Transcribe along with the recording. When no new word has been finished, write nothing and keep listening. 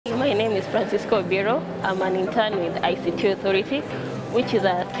is Francisco Biro. I'm an intern with ICT Authority, which is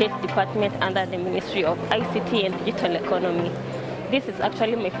a state department under the Ministry of ICT and Digital Economy. This is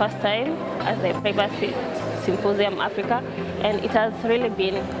actually my first time at the Privacy Symposium Africa, and it has really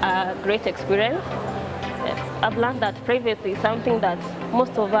been a great experience. I've learned that privacy is something that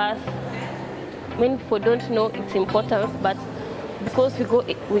most of us, many people don't know its importance, but because we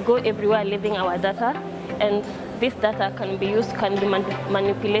go everywhere leaving our data, and this data can be used, can be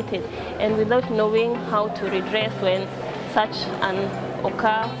manipulated, and without knowing how to redress when such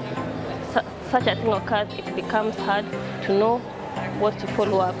a thing occurs, it becomes hard to know what to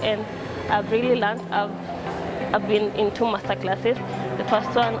follow up. And I've really learned. I've been in 2 master classes. The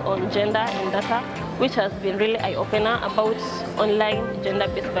first one on gender and data, which has been really eye-opener about online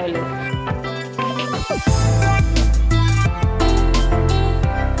gender-based violence.